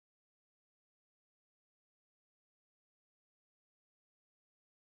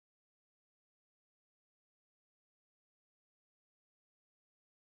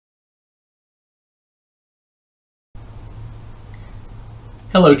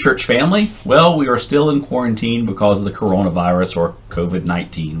Hello, church family. Well, we are still in quarantine because of the coronavirus or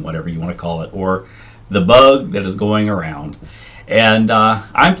COVID-19, whatever you want to call it, or the bug that is going around. And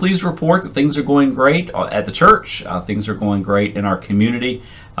I'm pleased to report that things are going great at the church. Things are going great in our community.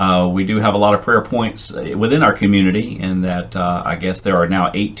 We do have a lot of prayer points within our community, in that I guess there are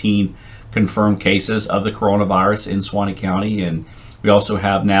now 18 confirmed cases of the coronavirus in Suwannee County, and we also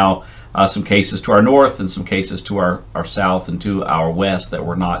have now some cases to our north and some cases to our south and to our west that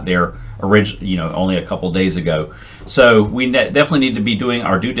were not there only a couple days ago. So we definitely need to be doing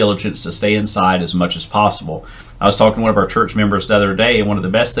our due diligence to stay inside as much as possible. I was talking to one of our church members the other day, and one of the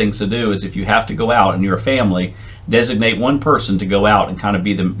best things to do is, if you have to go out and you're a family, designate one person to go out and kind of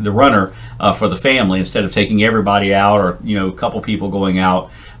be the runner for the family, instead of taking everybody out, or a couple people going out.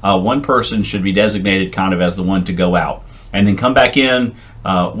 One person should be designated kind of as the one to go out, and then come back in,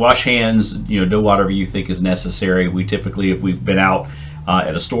 wash hands, do whatever you think is necessary. We typically, if we've been out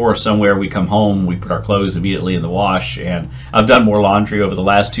at a store somewhere, we come home, we put our clothes immediately in the wash, and I've done more laundry over the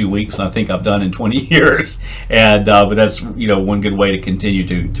last 2 weeks than I think I've done in 20 years. And but that's one good way to continue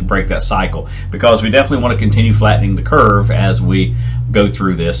to break that cycle, because we definitely want to continue flattening the curve as we go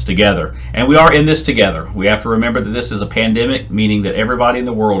through this together. And we are in this together. We have to remember that this is a pandemic, meaning that everybody in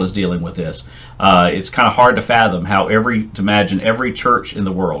the world is dealing with this. It's kind of hard to fathom how to imagine every church in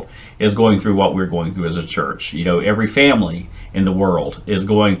the world is going through what we're going through as a church. Every family in the world is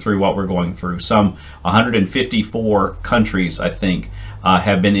going through what we're going through. Some 154 countries, I think,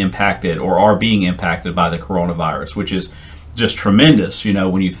 have been impacted or are being impacted by the coronavirus, which is just tremendous,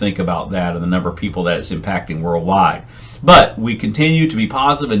 when you think about that and the number of people that it's impacting worldwide. But we continue to be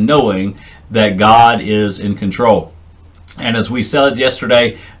positive in knowing that God is in control. And as we said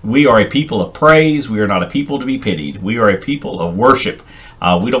yesterday, we are a people of praise. We are not a people to be pitied. We are a people of worship.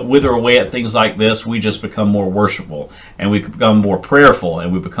 We don't wither away at things like this. We just become more worshipful, and we become more prayerful,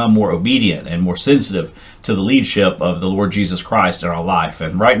 and we become more obedient and more sensitive to the leadership of the Lord Jesus Christ in our life.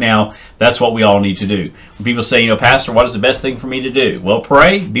 And right now, that's what we all need to do. When people say, Pastor, what is the best thing for me to do? Well,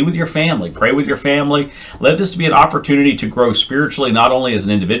 pray. Be with your family. Pray with your family. Let this be an opportunity to grow spiritually, not only as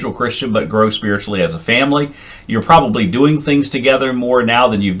an individual Christian, but grow spiritually as a family. You're probably doing things together more now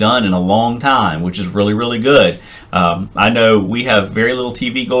than you've done in a long time, which is really, really good. I know we have very little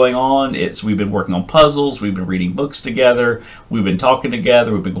TV going on. We've been working on puzzles. We've been reading books together. We've been talking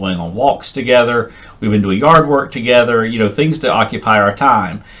together. We've been going on walks together. We've been doing yard work together, things to occupy our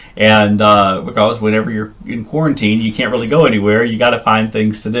time. And because whenever you're in quarantine, you can't really go anywhere. You got to find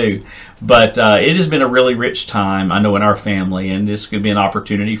things to do. But it has been a really rich time, I know, in our family. And this could be an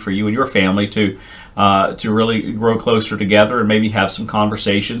opportunity for you and your family to really grow closer together and maybe have some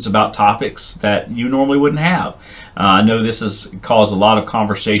conversations about topics that you normally wouldn't have. I know this has caused a lot of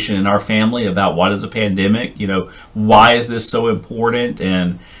conversation in our family about what is a pandemic, why is this so important,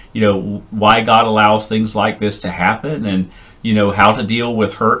 and why God allows things like this to happen, and how to deal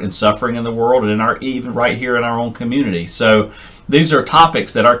with hurt and suffering in the world, and even right here in our own community. So these are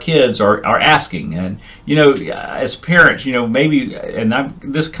topics that our kids are asking. And as parents, maybe, and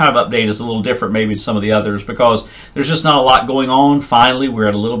this kind of update is a little different maybe than some of the others, because there's just not a lot going on. Finally, we're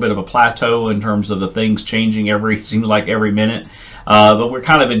at a little bit of a plateau in terms of the things changing seems like every minute. But we're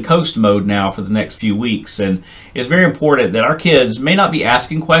kind of in coast mode now for the next few weeks, and it's very important that our kids may not be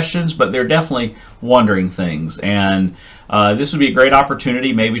asking questions, but they're definitely wondering things. And this would be a great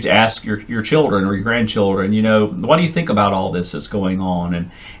opportunity maybe to ask your children or your grandchildren, what do you think about all this that's going on?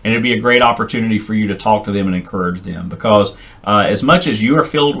 And it'd be a great opportunity for you to talk to them and encourage them, because as much as you are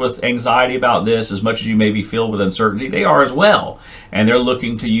filled with anxiety about this, as much as you may be filled with uncertainty, they are as well. And they're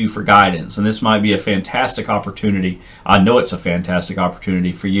looking to you for guidance. And this might be a fantastic opportunity. I know it's a fantastic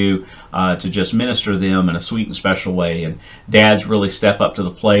opportunity for you to just minister to them in a sweet and special way. And dads, really step up to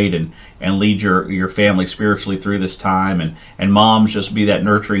the plate and lead your family spiritually through this time. And moms, just be that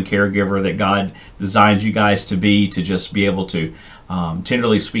nurturing caregiver that God designed you guys to be, to just be able to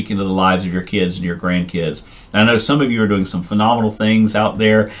tenderly speak into the lives of your kids and your grandkids. And I know some of you are doing some phenomenal things out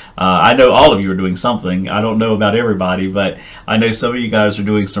there. I know all of you are doing something. I don't know about everybody, but I know some of you guys are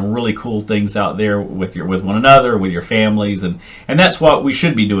doing some really cool things out there with one another, with your families, and that's what we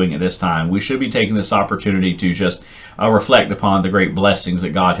should be doing at this time. We should be taking this opportunity to just reflect upon the great blessings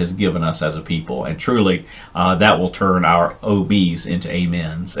that God has given us as a people, and truly that will turn our OBs into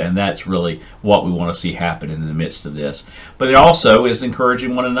amens, and that's really what we want to see happen in the midst of this. But it also is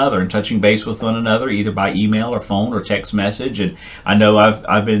encouraging one another and touching base with one another, either by email or phone or text message. And I know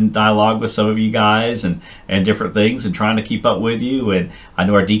I've been in dialogue with some of you guys and different things, and trying to keep up with you. And I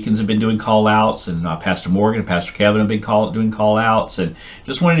know our deacons have been doing call outs, and Pastor Morgan and Pastor Kevin have been doing call outs, and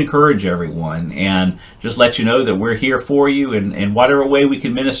just want to encourage everyone and just let you know that we're here for you in whatever way we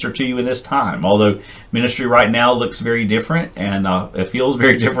can minister to you in this time. Although ministry right now looks very different and it feels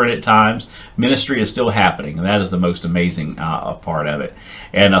very different at times, ministry is still happening, and that is the most amazing part of it.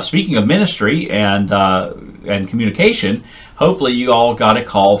 And speaking of ministry and communication, hopefully you all got a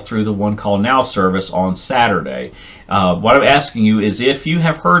call through the One Call Now service on Saturday. What I'm asking you is if you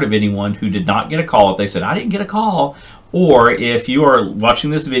have heard of anyone who did not get a call, if they said, I didn't get a call, or if you are watching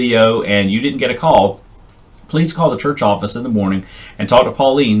this video and you didn't get a call, please call the church office in the morning and talk to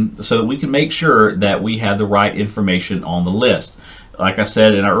Pauline so that we can make sure that we have the right information on the list. Like I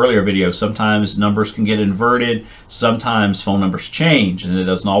said in our earlier video, sometimes numbers can get inverted, sometimes phone numbers change, and it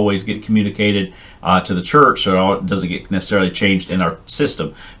doesn't always get communicated to the church, so it doesn't get necessarily changed in our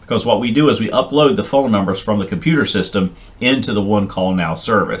system. Because what we do is we upload the phone numbers from the computer system into the One Call Now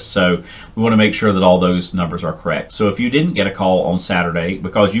service. So we want to make sure that all those numbers are correct. So if you didn't get a call on Saturday,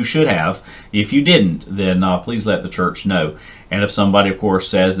 because you should have, if you didn't, then please let the church know. And if somebody, of course,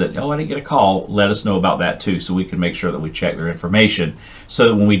 says that, oh, I didn't get a call, let us know about that too, so we can make sure that we check their information. So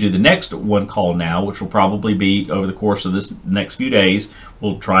that when we do the next One Call Now, which will probably be over the course of this next few days,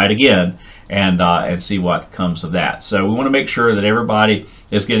 we'll try it again and see what comes of that. So we want to make sure that everybody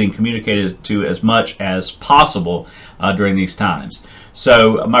is getting communicated to as much as possible during these times.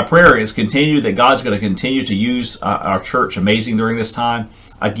 So my prayer is that God's going to continue to use our church amazing during this time.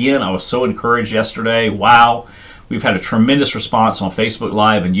 Again, I was so encouraged yesterday. Wow. We've had a tremendous response on Facebook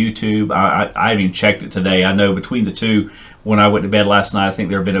Live and YouTube. I haven't even checked it today. I know between the two, when I went to bed last night, I think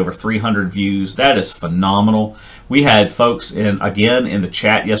there have been over 300 views. That is phenomenal. We had folks in the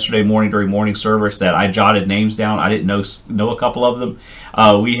chat yesterday morning during morning service that I jotted names down. I didn't know a couple of them.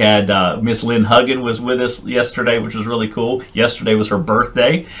 We had Miss Lynn Huggan was with us yesterday, which was really cool. Yesterday was her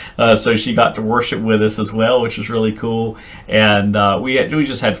birthday, so she got to worship with us as well, which was really cool. And we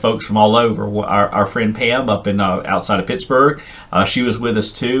just had folks from all over. Our friend Pam up in outside of Pittsburgh, she was with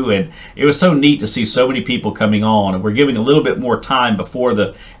us too, and it was so neat to see so many people coming on. And we're giving a little bit more time before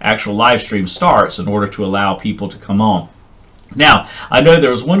the actual live stream starts in order to allow people to come on. Now, I know there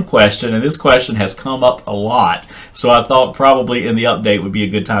was one question, and this question has come up a lot, so I thought probably in the update would be a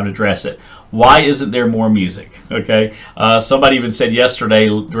good time to address it. Why isn't there more music? Okay, somebody even said yesterday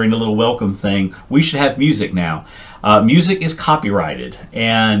during the little welcome thing, we should have music now. Music is copyrighted,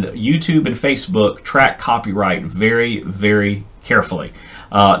 and YouTube and Facebook track copyright very, very carefully.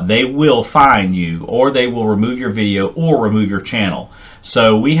 They will fine you, or they will remove your video or remove your channel.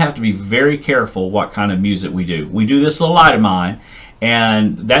 So we have to be very careful what kind of music we do. We do this little light of mine,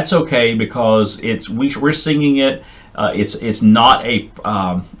 and that's okay because we're singing it. It's not a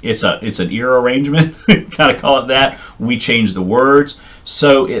it's an ear arrangement, kind of call it that. We change the words,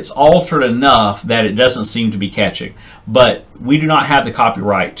 so it's altered enough that it doesn't seem to be catching. But we do not have the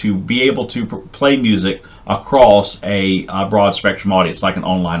copyright to be able to play music across a broad spectrum audience, like an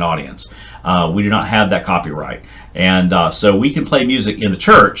online audience. We do not have that copyright, and so we can play music in the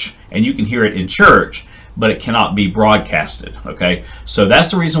church, and you can hear it in church, but it cannot be broadcasted. Okay, so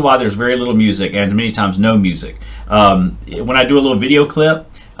that's the reason why there's very little music and many times no music. When I do a little video clip,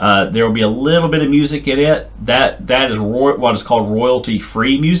 there will be a little bit of music in it. That is what is called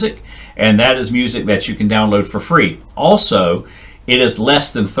royalty-free music, and that is music that you can download for free. Also, it is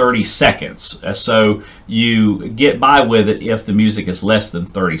less than 30 seconds, so you get by with it if the music is less than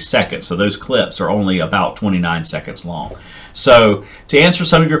 30 seconds. So those clips are only about 29 seconds long. So to answer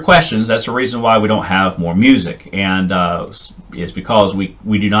some of your questions, that's the reason why we don't have more music, and it's because we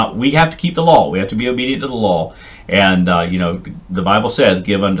have to keep the law. We have to be obedient to the law, and you know, the Bible says,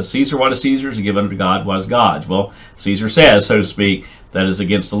 "Give unto Caesar what is Caesar's, and give unto God what is God's." Well, Caesar says, so to speak, that is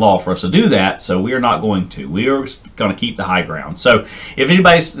against the law for us to do that, so we are not going to. We are going to keep the high ground. So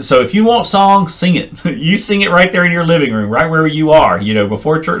if you want songs, sing it. You sing it right there in your living room, right where you are. You know,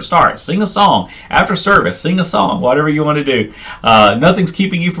 before church starts, sing a song. After service, sing a song. Whatever you want to do. Nothing's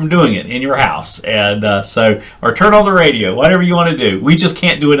keeping you from doing it in your house, and or turn on the radio. Whatever you want to do. We just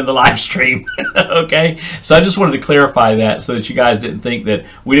can't do it in the live stream. Okay. So I just wanted to clarify that so that you guys didn't think that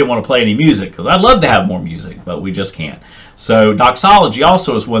we didn't want to play any music, because I'd love to have more music, but we just can't. So Doxology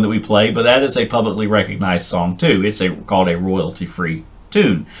also is one that we play, but that is a publicly recognized song too. It's called a royalty-free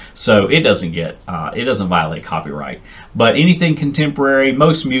tune, so it doesn't violate copyright. But anything contemporary,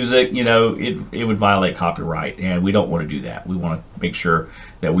 most music, you know, it would violate copyright, and we don't want to do that. We want to make sure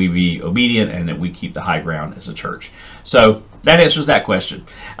that we be obedient and that we keep the high ground as a church. So that answers that question.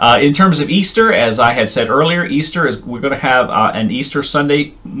 In terms of Easter, as I had said earlier, we're going to have an Easter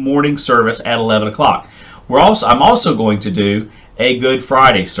Sunday morning service at 11 o'clock. I'm also going to do a Good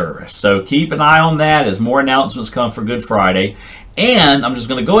Friday service, so keep an eye on that as more announcements come for Good Friday. And I'm just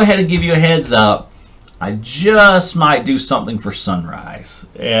going to go ahead and give you a heads up. I just might do something for sunrise.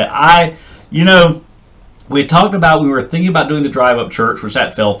 We talked about, we were thinking about doing the drive-up church, which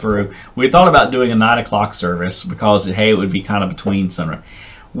that fell through. We thought about doing a 9 o'clock service because, hey, it would be kind of between sunrise.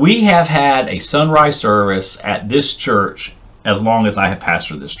 We have had a sunrise service at this church as long as I have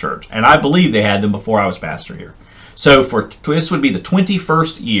pastored this church. And I believe they had them before I was pastor here. So this would be the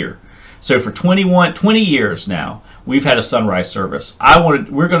 21st year. So for 20 years now, we've had a sunrise service.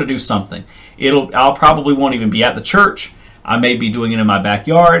 We're going to do something. I'll probably won't even be at the church. I may be doing it in my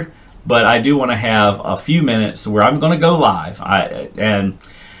backyard. But I do want to have a few minutes where I'm going to go live and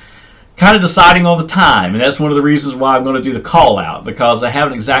kind of deciding on the time. And that's one of the reasons why I'm going to do the call out, because I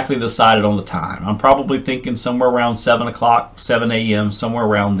haven't exactly decided on the time. I'm probably thinking somewhere around 7 o'clock, 7 a.m., somewhere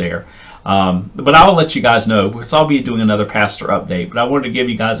around there. But I'll let you guys know, because I'll be doing another pastor update. But I wanted to give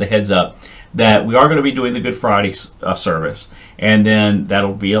you guys a heads up that we are going to be doing the Good Friday service. And then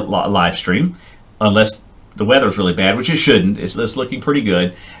that'll be a live stream, unless the weather's really bad, which it shouldn't. It's looking pretty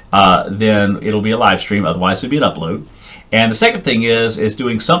good. Then it'll be a live stream. Otherwise, it'll be an upload. And the second thing is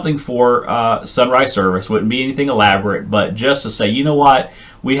doing something for sunrise service. Wouldn't be anything elaborate, but just to say, you know what?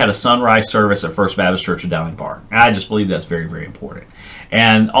 We had a sunrise service at First Baptist Church of Dowling Park. And I just believe that's very, very important.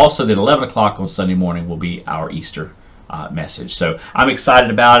 And also then 11 o'clock on Sunday morning will be our Easter message. So I'm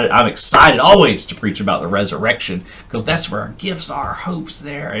excited about it. I'm excited always to preach about the resurrection, because that's where our gifts are, our hopes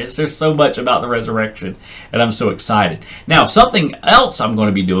there. There's so much about the resurrection, and I'm so excited. Now, something else I'm going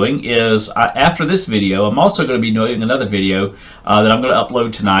to be doing is, after this video, I'm also going to be doing another video that I'm going to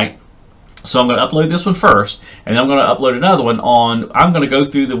upload tonight. So I'm going to upload this one first, and then I'm going to upload another one I'm going to go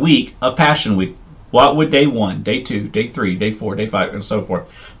through the week of Passion Week. What would day 1, day 2, day 3, day 4, day 5, and so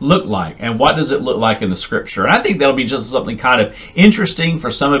forth look like? And what does it look like in the Scripture? And I think that'll be just something kind of interesting for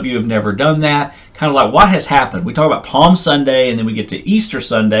some of you who have never done that. Kind of like what has happened. We talk about Palm Sunday, and then we get to Easter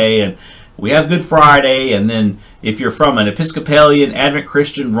Sunday, and we have Good Friday, and then if you're from an Episcopalian, Advent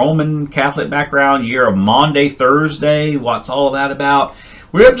Christian, Roman Catholic background, you're a Maundy Thursday. What's all of that about?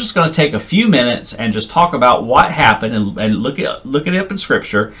 We're just going to take a few minutes and just talk about what happened and look it up in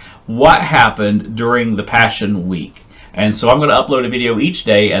Scripture, what happened during the Passion Week. And so I'm going to upload a video each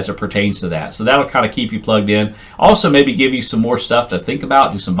day as it pertains to that. So that'll kind of keep you plugged in. Also maybe give you some more stuff to think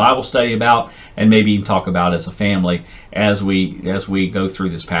about, do some Bible study about, and maybe even talk about as a family as we go through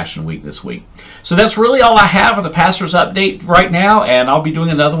this Passion Week this week. So that's really all I have for the pastor's update right now, and I'll be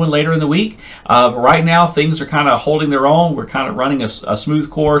doing another one later in the week. But right now things are kind of holding their own. We're kind of running a smooth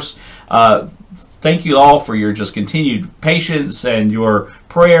course. Thank you all for your just continued patience and your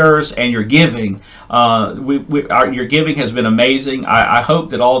prayers and your giving. Your giving has been amazing. I hope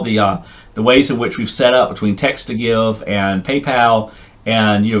that all the ways in which we've set up between Text to Give and PayPal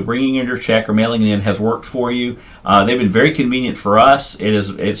and bringing in your check or mailing it in has worked for you. They've been very convenient for us.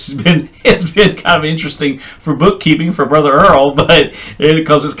 It's been kind of interesting for bookkeeping for Brother Earl, but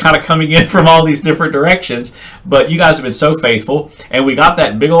because it's kind of coming in from all these different directions. But you guys have been so faithful, and we got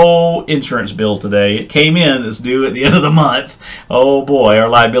that big old insurance bill today. It came in. It's due at the end of the month. Oh boy, our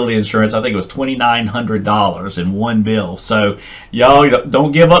liability insurance, I think it was $2,900 in one bill. So y'all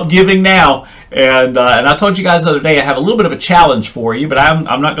don't give up giving now. And I told you guys the other day I have a little bit of a challenge for you, but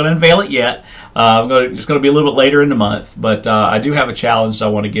I'm not going to unveil it yet. It's going to be a little bit later in the month, but I do have a challenge I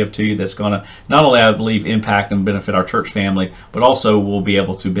want to give to you that's going to not only, I believe, impact and benefit our church family, but also will be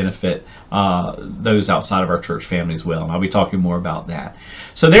able to benefit those outside of our church family as well. And I'll be talking more about that.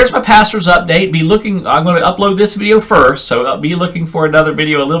 So there's my pastor's update. I'm going to upload this video first, so I'll be looking for another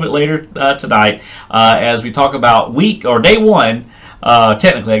video a little bit later tonight as we talk about day 1.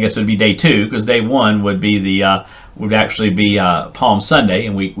 Technically, I guess it would be day 2, because day 1 would be would actually be Palm Sunday,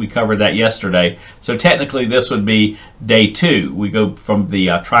 and we covered that yesterday. So technically, this would be day 2. We go from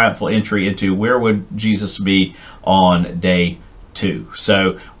the triumphal entry into where would Jesus be on day 2.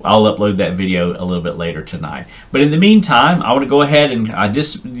 So I'll upload that video a little bit later tonight. But in the meantime, I want to go ahead and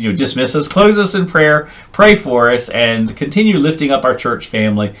dismiss us, close us in prayer, pray for us, and continue lifting up our church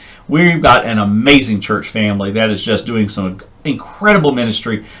family. We've got an amazing church family that is just doing some incredible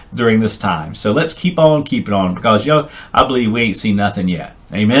ministry during this time. So let's keep on keeping on, because I believe we ain't seen nothing yet.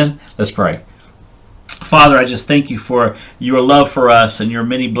 Amen. Let's pray. Father, I just thank you for your love for us and your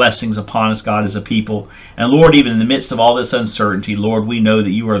many blessings upon us, God, as a people. And Lord, even in the midst of all this uncertainty, Lord, we know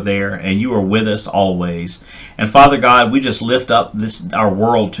that you are there and you are with us always. And Father God, we just lift up our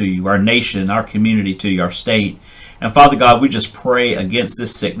world to you, our nation, our community to you, our state. And Father God, we just pray against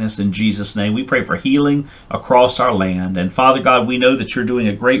this sickness in Jesus' name. We pray for healing across our land. And Father God, we know that you're doing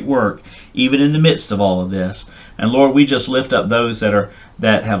a great work even in the midst of all of this. And Lord, we just lift up those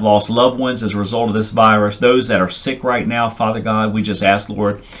that have lost loved ones as a result of this virus, those that are sick right now. Father God, we just ask,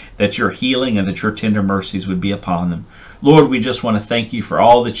 Lord, that your healing and that your tender mercies would be upon them. Lord, we just want to thank you for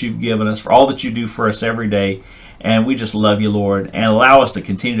all that you've given us, for all that you do for us every day. And we just love you, Lord, and allow us to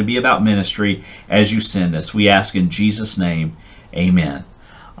continue to be about ministry as you send us. We ask in Jesus' name, amen.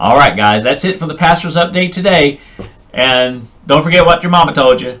 All right, guys, that's it for the Pastor's Update today. And don't forget what your mama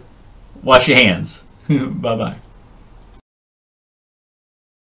told you. Wash your hands. Bye-bye.